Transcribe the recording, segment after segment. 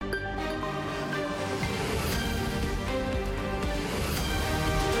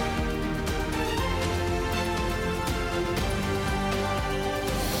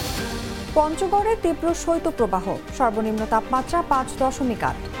পঞ্চগড়ে তীব্র শৈত্যপ্রবাহ, সর্বনিম্ন তাপমাত্রা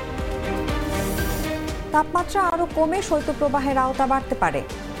 5.8। তাপমাত্রা আরও কমে শৈত্যপ্রবাহের আওতা বাড়তে পারে।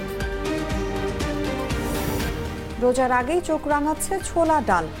 রোজার আগেই চোখ রাঙাচ্ছে ছোলা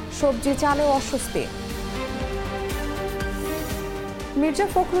ডাল, সবজি চালেও অস্বস্তি। মির্জা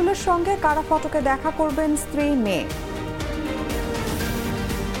ফখরুলের সঙ্গে কারা ফটকে দেখা করবেন স্ত্রী মেয়ে।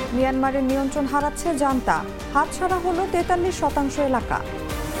 মিয়ানমারের নিয়ন্ত্রণ হারাচ্ছে জান্তা, হাতছাড়া হলো 43% এলাকা।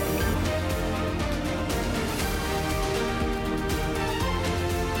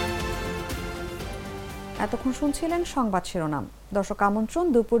 এতক্ষণ শুনছিলেন সংবাদ শিরোনাম। দর্শক, আমন্ত্রণ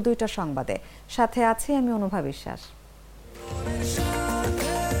দুপুর 2টার সংবাদে। সাথে আছি আমি অনুভা বিশ্বাস।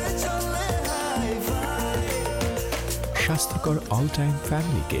 স্বাস্থ্যকর অল টাইম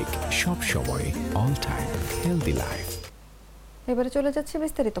ফ্যামিলি কেক, সব সময় অল টাইম হেলদি লাইফ। এবারে চলে যাচ্ছে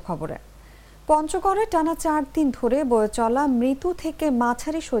বিস্তারিত খবরে। পঞ্চগড়ে টানা 4 দিন ধরে বয়ে চলা মৃদু থেকে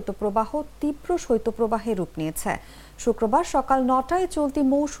মাঝারি শৈত্যপ্রবাহ তীব্র শৈত্যপ্রবাহে রূপ নিয়েছে। শুক্রবার সকাল 9টায় চলতি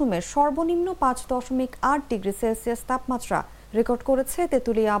মৌসুমের সর্বনিম্ন 5.8 ডিগ্রি সেলসিয়াস তাপমাত্রা রেকর্ড করেছে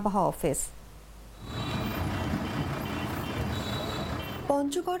তেঁতুলিয়া আবহাওয়া অফিস।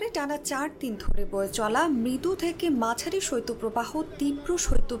 পঞ্চগড়ে টানা 4 দিন ধরে বয়ে চলা মৃদু থেকে মাঝারি শৈত্যপ্রবাহ তীব্র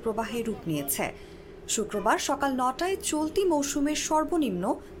শৈত্যপ্রবাহে রূপ নিয়েছে। শুক্রবার সকাল 9টায় চলতি মৌসুমের সর্বনিম্ন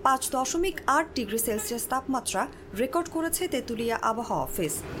 5.8 ডিগ্রি সেলসিয়াস তাপমাত্রা রেকর্ড করেছে তেঁতুলিয়া আবহাওয়া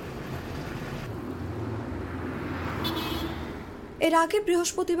অফিস। এর আগে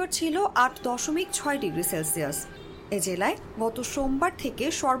বৃহস্পতিবার ছিল 8.6 ডিগ্রি সেলসিয়াস। এ জেলায় গত সোমবার থেকে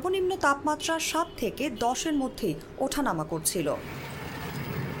সর্বনিম্ন তাপমাত্রা 7 থেকে 10-এর মধ্যেই ওঠানামা করছিল।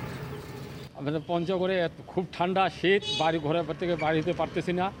 আমাদের পঞ্চগড়ে খুব ঠান্ডা, শীত, বাড়ি ঘরের থেকে বাড়িতে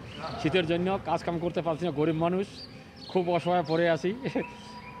পারতেছি না, শীতের জন্য কাজকাম করতে পারছি না, গরিব মানুষ খুব অসহায় পড়ে আছি।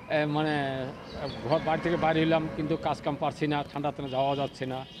 মানে বাড়ি থেকে বাইরে হলাম কিন্তু কাজকাম পারছি না, ঠান্ডাতে যাওয়া যাচ্ছে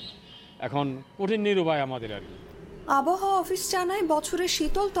না, এখন কঠিন নিরুপায় আমাদের আর কি। আবহাওয়া অফিস জানায় বছরের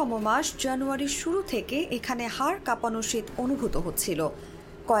শীতলতম মাস জানুয়ারির শুরু থেকে এখানে হাড় কাঁপানো শীত অনুভূত হচ্ছিল।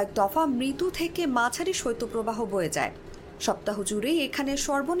 কয়েক দফা মৃদু থেকে মাঝারি শৈত্যপ্রবাহ বয়ে যায়। সপ্তাহ জুড়েই এখানে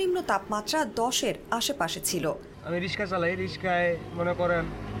সর্বনিম্ন তাপমাত্রা 10-এর আশেপাশে ছিল। আমি রিক্সা চালাই, রিক্সায় মনে করেন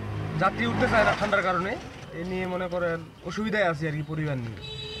যাত্রী উঠতে চায় না ঠান্ডার কারণে, এ নিয়ে মনে করেন অসুবিধায় আছি আর কি পরিবার নিয়ে।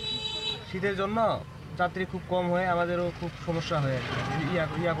 শীতের জন্য যাত্রী খুব কম হয়, আমাদেরও খুব সমস্যা হয় আর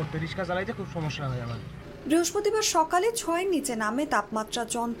কি, ইয়া করতে রিক্সা চালাইতে খুব সমস্যা হয় আমাদের। বৃহস্পতিবার সকালে 6-এর নিচে নামে তাপমাত্রা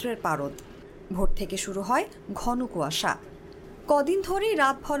যন্ত্রের পারদ। ভোর থেকে শুরু হয় ঘন কুয়াশা। কদিন ধরেই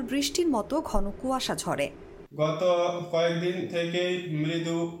রাতভর বৃষ্টির মতো ঘন কুয়াশা ঝরে। গত কয়েকদিন থেকেই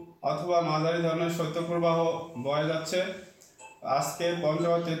মৃদু অথবা মাঝারি ধরনের শৈত্যপ্রবাহ বয়ে যাচ্ছে। আজকে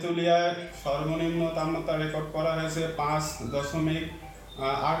পঞ্চগড় তেঁতুলিয়ায় সর্বনিম্ন তাপমাত্রা রেকর্ড করা হয়েছে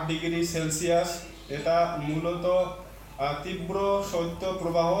 5.8 ডিগ্রি সেলসিয়াস। এটা মূলত তীব্র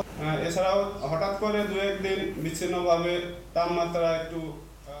শৈত্যপ্রবাহ। এছাড়াও হঠাৎ করে 2-1 দিন বিচ্ছিন্নভাবে তাপমাত্রা একটু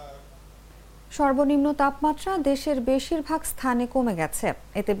সর্বনিম্ন তাপমাত্রা দেশের বেশিরভাগ স্থানে কমে গেছে।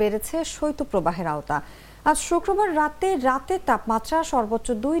 এতে বেড়েছে শৈত্যপ্রবাহের আওতা। আজ শুক্রবার রাতের তাপমাত্রা সর্বোচ্চ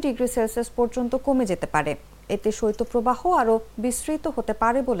 2 ডিগ্রি সেলসিয়াস পর্যন্ত কমে যেতে পারে। এতে শৈত্যপ্রবাহ আরও বিস্তৃত হতে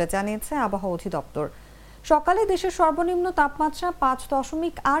পারে বলে জানিয়েছে আবহাওয়া অধিদপ্তর। সকালে দেশের সর্বনিম্ন তাপমাত্রা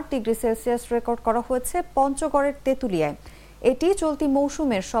 5.8 ডিগ্রি সেলসিয়াস রেকর্ড করা হয়েছে পঞ্চগড়ের তেঁতুলিয়ায়। এটি চলতি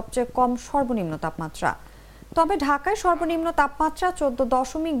মৌসুমের সবচেয়ে কম সর্বনিম্ন তাপমাত্রা। তবে ঢাকায় সর্বনিম্ন তাপমাত্রা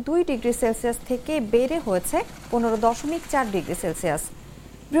 14.2 ডিগ্রি সেলসিয়াস থেকে বেড়ে হয়েছে 15.4 ডিগ্রি সেলসিয়াস।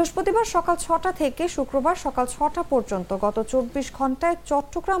 বৃহস্পতিবার সকাল 6টা থেকে শুক্রবার সকাল 6টা পর্যন্ত গত 24 ঘন্টায়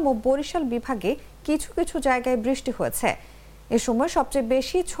চট্টগ্রাম ও বরিশাল বিভাগে কিছু কিছু জায়গায় বৃষ্টি হয়েছে। এ সময় সবচেয়ে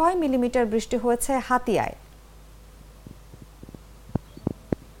বেশি 6 মিলিমিটার বৃষ্টি হয়েছে হাতিয়ায়।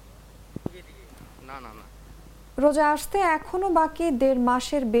 রোজা আসতে এখনো বাকি 1.5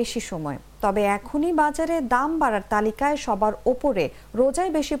 মাসের বেশি সময়। তবে এখনই বাজারে দাম বাড়ার তালিকায় সবার ওপরে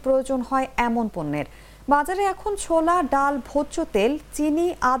রোজায় বেশি প্রয়োজন হয় এমন পণ্যের। বাজারে এখন ছোলা, ডাল, ভোজ্য তেল, চিনি,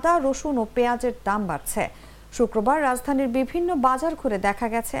 আদা, রসুন ও পেঁয়াজের দাম বাড়ছে। শুক্রবার রাজধানীর বিভিন্ন বাজার ঘুরে দেখা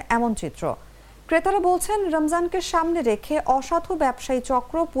গেছে এমন চিত্র। ক্রেতারা বলছেন, রমজানকে সামনে রেখে অসাধু ব্যবসায়ী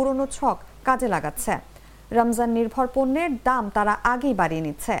চক্র পুরনো ছক কাজে লাগাচ্ছে। রমজান নির্ভর পণ্যের দাম তারা আগেই বাড়িয়ে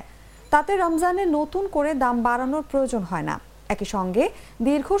নিচ্ছে। তাতে রমজানে নতুন করে দাম বাড়ানোর প্রয়োজন হয় না। একই সঙ্গে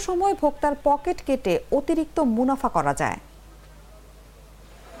দীর্ঘ সময় ভোক্তার পকেট কেটে অতিরিক্ত মুনাফা করা যায়।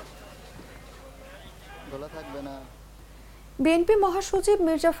 বিএনপি মহাসচিব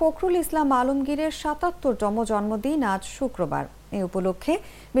মির্জা ফখরুল ইসলাম আলমগীরের ৭৭তম জন্মদিন আজ শুক্রবার। এ উপলক্ষে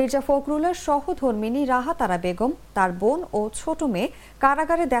মির্জা ফখরুলের সহধর্মিনী রাহাতারা বেগম, তার বোন ও ছোট মেয়ে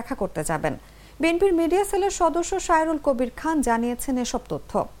কারাগারে দেখা করতে যাবেন। বিএনপির মিডিয়া সেলের সদস্য সায়রুল কবির খান জানিয়েছেন এসব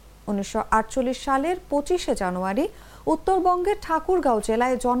তথ্য। 1948 সালের 25শে জানুয়ারি উত্তরবঙ্গের ঠাকুরগাঁও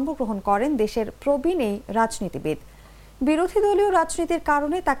জেলায় জন্মগ্রহণ করেন দেশের প্রবীণ এই রাজনীতিবিদ। বিরোধী দলীয় রাজনীতির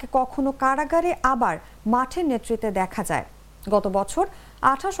কারণে তাকে কখনো কারাগারে, আবার মাঠের নেতৃত্বে দেখা যায়। গত বছর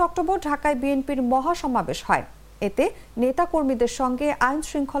 28 অক্টোবর ঢাকায় বিএনপির মহাসমাবেশ হয়। এতে নেতাকর্মীদের সঙ্গে আইন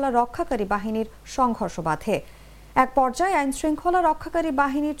শৃঙ্খলা রক্ষাকারী বাহিনীর সংঘর্ষ বাধে। এক পর্যায়ে আইন শৃঙ্খলা রক্ষাকারী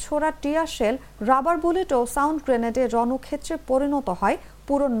বাহিনীর ছোড়া টিয়ার শেল, রাবার বুলেট ও সাউন্ড গ্রেনেডে রণক্ষেত্রে পরিণত হয়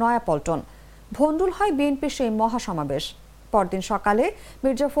পুরো নয়াপল্টন। ভণ্ডুল হয় বিএনপির সেই মহাসমাবেশ। পরদিন সকালে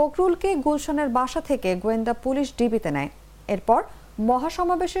মির্জা ফখরুলকে গুলশানের বাসা থেকে গোয়েন্দা পুলিশ ডিবিতে নেয়। এরপর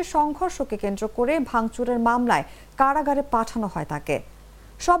মহাসমাবেশের সংঘর্ষকে কেন্দ্র করে ভাঙচুরের মামলায় কারাগারে পাঠানো হয় তাকে।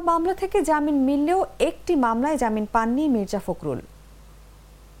 সব মামলা থেকে জামিন মিললেও একটি মামলায় জামিন পাননি মির্জা ফখরুল।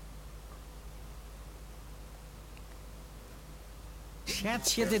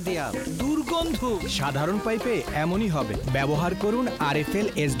 স্যাঁতসেঁতে দেয়াল, দুর্গন্ধ। সাধারণ পাইপে এমনই হবে। ব্যবহার করুন RFL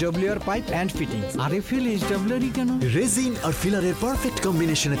SWR pipe and fitting. RFL SWR কেন? রেজিন আর ফিলারের পারফেক্ট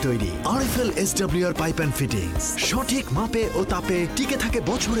কম্বিনেশনে তৈরি RFL SWR pipe and fittings সঠিক মাপে ও তাপে টিকে থাকে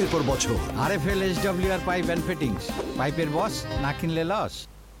বছরের পর বছর। RFL SWR pipe and fittings, পাইপের বস, না কিনলে লস।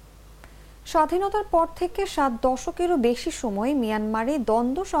 স্বাধীনতার পর থেকে 7 দশকেরও বেশি সময় মিয়ানমারে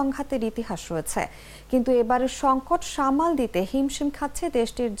দ্বন্দ্ব সংঘাতের ইতিহাস রয়েছে, কিন্তু এবারের সংকট সামাল দিতে হিমশিম খাচ্ছে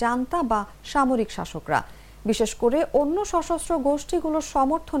দেশটির জান্তা বা সামরিক শাসকরা। বিশেষ করে অন্য সশস্ত্র গোষ্ঠীগুলোর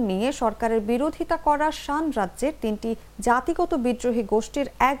সমর্থন নিয়ে সরকারের বিরোধিতা করা শান রাজ্যের 3টি জাতিগত বিদ্রোহী গোষ্ঠীর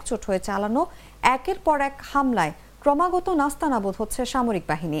একজোট হয়ে চালানো একের পর এক হামলায় ক্রমাগত নাস্তানাবুদ হচ্ছে সামরিক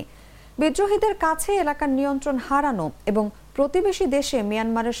বাহিনী। বিদ্রোহীদের কাছে এলাকার নিয়ন্ত্রণ হারানো এবং প্রতিবেশী দেশে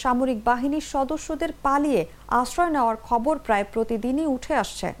মিয়ানমারের সামরিক বাহিনীর সদস্যদের পালিয়ে আশ্রয় নেওয়ার খবর প্রায় প্রতিদিনই উঠে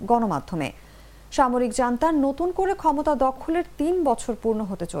আসছে গণমাধ্যমে। সামরিক জান্তার নতুন করে ক্ষমতা দখলের 3 বছর পূর্ণ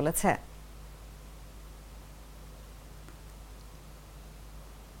হতে চলেছে।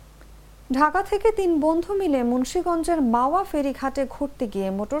 ঢাকা থেকে 3 বন্ধু মিলে মুন্সিগঞ্জের মাওয়া ফেরিঘাটে ঘুরতে গিয়ে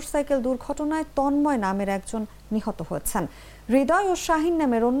মোটরসাইকেল দুর্ঘটনায় তন্ময় নামের একজন নিহত হয়েছেন। হৃদয় ও শাহিন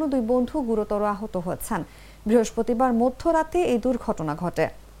নামের অন্য 2 বন্ধু গুরুতর আহত হয়েছেন। বৃহস্পতিবার মধ্যরাতে এই দুর্ঘটনা ঘটে।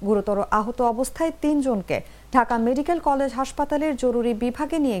 গুরুতর আহত অবস্থায় 3 জনকে ঢাকা মেডিকেল কলেজ হাসপাতালের জরুরি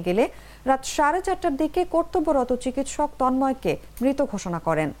বিভাগে নিয়ে গেলে রাত 4:30টার দিকে কর্তব্যরত চিকিৎসক তন্ময়কে মৃত ঘোষণা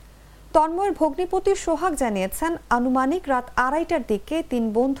করেন। তন্ময়ের ভগ্নিপতি সোহাগ জানিয়েছেন, আনুমানিক রাত 2:30টার দিকে 3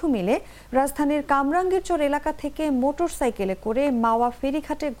 বন্ধু মিলে রাজধানীর কামরাঙ্গীরচর এলাকা থেকে মোটরসাইকেলে করে মাওয়া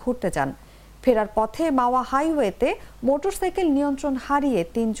ফেরিঘাটে ঘুরতে যান। ফেরার পথে মাওয়া হাইওয়েতে মোটরসাইকেল নিয়ন্ত্রণ হারিয়ে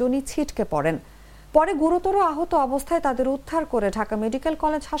 3 জনই ছিটকে পড়েন। পরে গুরুতর আহত অবস্থায় তাদের উদ্ধার করে ঢাকা মেডিকেল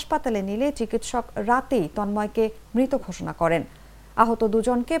কলেজ হাসপাতালে নিলে চিকিৎসক রাতেই তন্ময়কে মৃত ঘোষণা করেন। আহত 2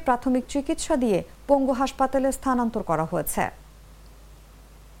 জনকে প্রাথমিক চিকিৎসা দিয়ে পঙ্গু হাসপাতালে স্থানান্তর করা হয়েছে।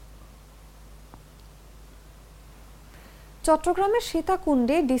 চট্টগ্রামের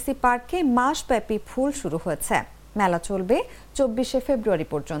সীতাকুণ্ডে ডিসি পার্কে মাসব্যাপী ফুল শুরু হয়েছে। মেলা চলবে 24শে ফেব্রুয়ারি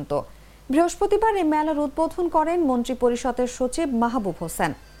পর্যন্ত। বৃহস্পতিবার এই মেলার উদ্বোধন করেন মন্ত্রী পরিষদের সচিব মাহবুব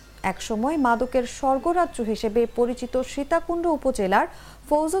হোসেন। একসময় মাদকের স্বর্গরাজ্য হিসেবে পরিচিত সীতাকুণ্ড উপজেলার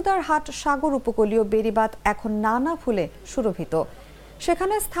ফৌজদার হাট সাগর উপকূলীয় বেড়িবাঁধ এখন নানা ফুলে সুরভিত।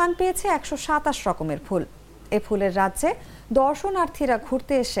 সেখানে স্থান পেয়েছে 127 রকমের ফুল। এ ফুলের রাজ্যে দর্শনার্থীরা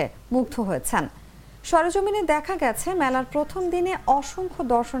ঘুরতে এসে মুগ্ধ হয়েছেন। সরেজমিনে দেখা গেছে, মেলার প্রথম দিনে অসংখ্য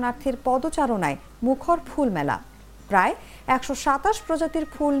দর্শনার্থীর পদচারণায় মুখর ফুল মেলা। প্রায় 127 প্রজাতির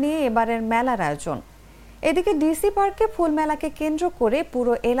ফুল নিয়ে এবারের মেলার আয়োজন। এদিকে ডিসি পার্কে ফুল মেলাকে কেন্দ্র করে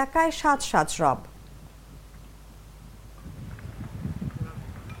পুরো এলাকায় সাজ রব।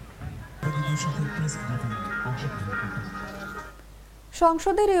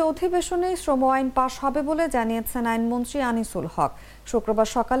 সংসদের এই অধিবেশনে শ্রম আইন পাশ হবে বলে জানিয়েছেন আইনমন্ত্রী আনিসুল হক। শুক্রবার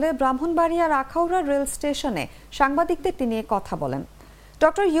সকালে ব্রাহ্মণবাড়িয়ার আখাউড়া রেল স্টেশনে সাংবাদিকদের তিনি কথা বলেন।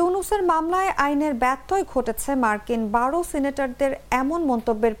 ডক্টর ইউনূসের মামলায় আইনের ব্যত্যয় ঘটেছে মার্কিন 12 সিনেটরদের এমন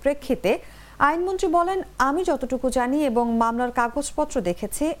মন্তব্যের প্রেক্ষিতে আইনমন্ত্রী বলেন, আমি যতটুকু জানি এবং মামলার কাগজপত্র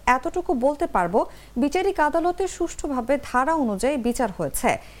দেখেছি, এতটুকু বলতে পারবো বিচারিক আদালতে সুষ্ঠুভাবে ধারা অনুযায়ী বিচার হয়েছে।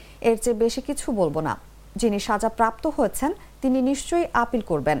 এর চেয়ে বেশি কিছু বলবো না। যিনি সাজা প্রাপ্ত হয়েছেন তিনি নিশ্চয়ই আপিল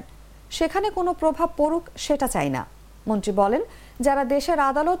করবেন। সেখানে কোনো প্রভাব পড়ুক সেটা চাই না। মন্ত্রী বলেন, যারা দেশের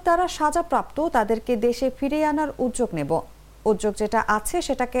আদালত দ্বারা সাজাপ্রাপ্ত তাদেরকে দেশে ফিরিয়ে আনার উদ্যোগ নেব। উদ্যোগ যেটা আছে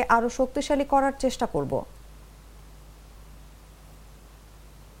সেটাকে আরো শক্তিশালী করার চেষ্টা করব।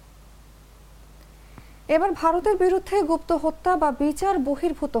 এবার ভারতের বিরুদ্ধে গুপ্ত হত্যা বা বিচার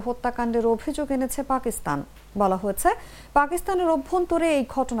বহির্ভূত হত্যাকাণ্ডের অভিযোগ এনেছে পাকিস্তান। বলা হয়েছে, পাকিস্তানের অভ্যন্তরে এই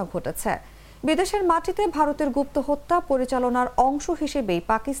ঘটনা ঘটেছে। বিদেশের মাটিতে ভারতের গুপ্ত হত্যা পরিচালনার অংশ হিসেবেই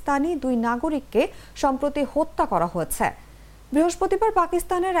পাকিস্তানি 2 নাগরিককে সম্প্রতি হত্যা করা হয়েছে। বৃহস্পতিবার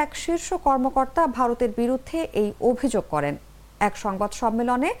পাকিস্তানের এক শীর্ষ কর্মকর্তা ভারতের বিরুদ্ধে এই অভিযোগ করেন। এক সংবাদ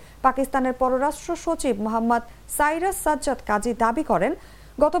সম্মেলনে পাকিস্তানের পররাষ্ট্র সচিব মোহাম্মদ সাইরাস সাজ্জাদ কাজী দাবি করেন,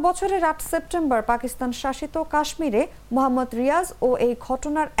 গত বছরের 8 সেপ্টেম্বর পাকিস্তান শাসিত কাশ্মীরে মোহাম্মদ রিয়াজ ও এই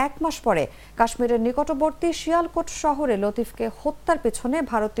ঘটনার 1 মাস পরে কাশ্মীরের নিকটবর্তী শিয়ালকোট শহরে লতিফকে হত্যার পেছনে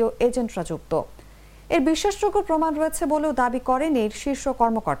ভারতীয় এজেন্টরা যুক্ত। এর বিশ্বাসযোগ্য প্রমাণ রয়েছে বলেও দাবি করেন এই শীর্ষ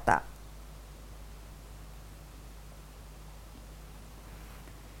কর্মকর্তা।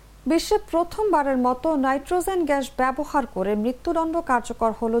 বিশ্বে প্রথমবারের মতো নাইট্রোজেন গ্যাস ব্যবহার করে মৃত্যুদণ্ড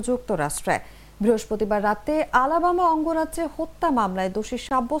কার্যকর হল যুক্তরাষ্ট্রে। বৃহস্পতিবার রাতে আলাবামা অঙ্গরাজ্যে হত্যা মামলায় দোষী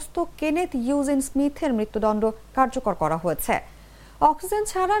সাব্যস্ত কেনেথ ইউজিন স্মিথের মৃত্যুদণ্ড কার্যকর করা হয়েছে। অক্সিজেন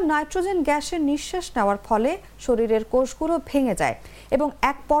ছাড়া নাইট্রোজেন গ্যাসের নিঃশ্বাস নেওয়ার ফলে শরীরের কোষগুলো ভেঙে যায় এবং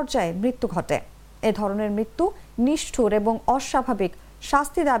এক পর্যায়ে মৃত্যু ঘটে। এ ধরনের মৃত্যু নিষ্ঠুর এবং অস্বাভাবিক।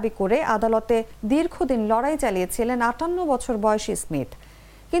 শাস্তি দাবি করে আদালতে দীর্ঘদিন লড়াই চালিয়েছিলেন 58 বছর বয়সী স্মিথ।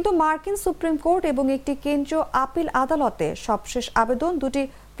 কিন্তু মার্কিন সুপ্রিম কোর্ট এবং একটি কেন্দ্রীয় আপিল আদালতে সবশেষ আবেদন দুটি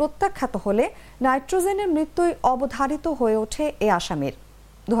প্রত্যাখ্যাত হলে নাইট্রোজেনের মৃত্যুই অবধারিত হয়ে ওঠে এ আসামির।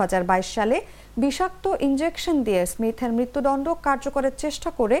 2022 সালে বিষাক্ত ইনজেকশন দিয়ে স্মিথের মৃত্যুদণ্ড কার্যকরের চেষ্টা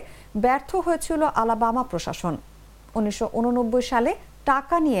করে ব্যর্থ হয়েছিল আলাবামা প্রশাসন। 1989 সালে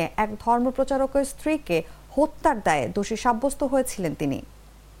টাকা নিয়ে এক ধর্মপ্রচারকের স্ত্রীকে হত্যার দায়ে দোষী সাব্যস্ত হয়েছিলেন তিনি।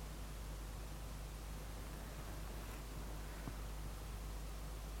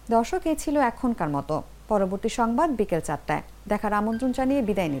 দর্শক, এই ছিল এখনকার মতো। পরবর্তী সংবাদ বিকেল 4টায় দেখার আমন্ত্রণ জানিয়ে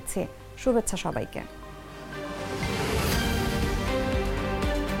বিদায় নিচ্ছে। শুভেচ্ছা সবাইকে।